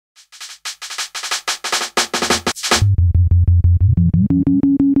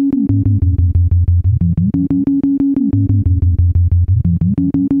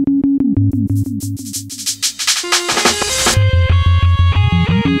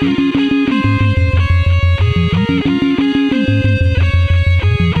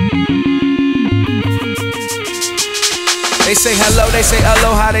They say hello, they say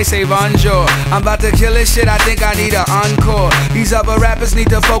aloha, they say bonjour. I'm about to kill this shit, I think I need an encore. These other rappers need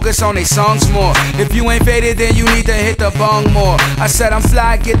to focus on their songs more. If you ain't faded, then you need to hit the bong more. I said I'm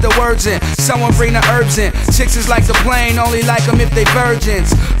fly, get the words in. Someone bring the herbs in. Chicks is like the plane, only like them if they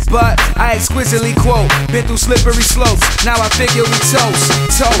virgins. But I exquisitely quote, been through slippery slopes, now I figure we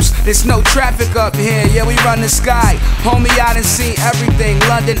toast. There's no traffic up here, yeah we run the sky. Homie, I done seen everything,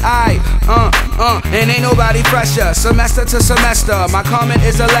 London Eye. And ain't nobody fresher, semester to semester. My comment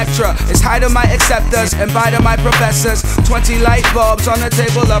is Electra, it's high to my acceptors and bye to my professors. 20 light bulbs on the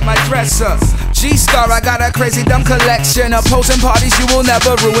table of my dresser. G-Star, I got a crazy dumb collection. Opposing parties, you will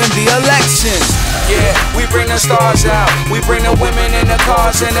never ruin the election. Yeah, we bring the stars out, we bring the women in the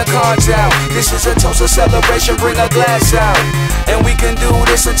cars and the cards out. This is a toast, a celebration, bring a glass out. And we can do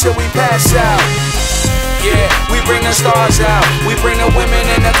this until we pass out. Yeah, we bring the stars out, we bring the women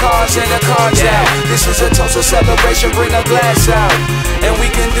in the cars and the cards out. This is a toast, a celebration, bring a glass out. And we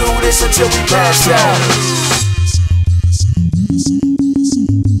can do this until we pass out.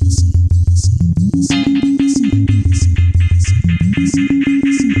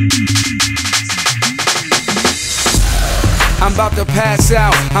 I'm about to pass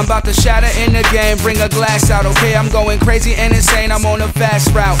out, I'm about to shatter in the game, bring a glass out, okay? I'm going crazy and insane, I'm on a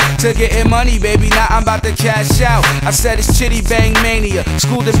fast route to getting money, baby, now I'm about to cash out. I said it's chitty bang mania,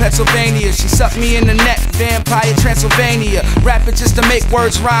 schooled in Pennsylvania. She sucked me in the neck, vampire Transylvania. Rapping just to make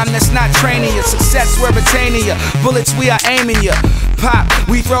words rhyme, that's not training you. Success, we're retaining you, bullets we are aiming you. Pop,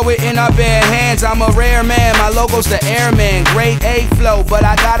 we throw it in our bare hands. I'm a rare man, my logo's the airman. Grade A flow, but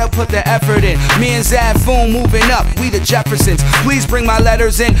I gotta put the effort in. Me and Zafoon moving up, we the Jeffersons. Please bring my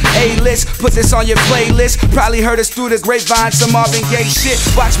letters in, A-list, put this on your playlist. Probably heard us through the grapevine, some Marvin Gaye shit.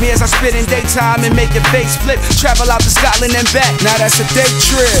 Watch me as I spit in daytime and make your face flip. Travel out to Scotland and back, now that's a day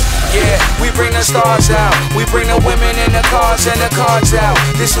trip. Yeah, we bring the stars out, we bring the women in the cars and the cards out.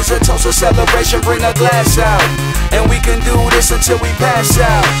 This is a toast, a celebration, bring a glass out. And we can do this until we pass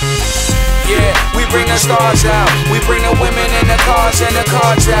out. Yeah, we bring the stars out, we bring the women in the cars and the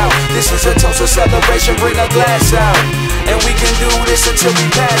cards out. This is a toast, a celebration, bring a glass out. And we can do this until we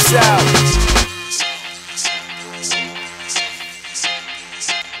pass out.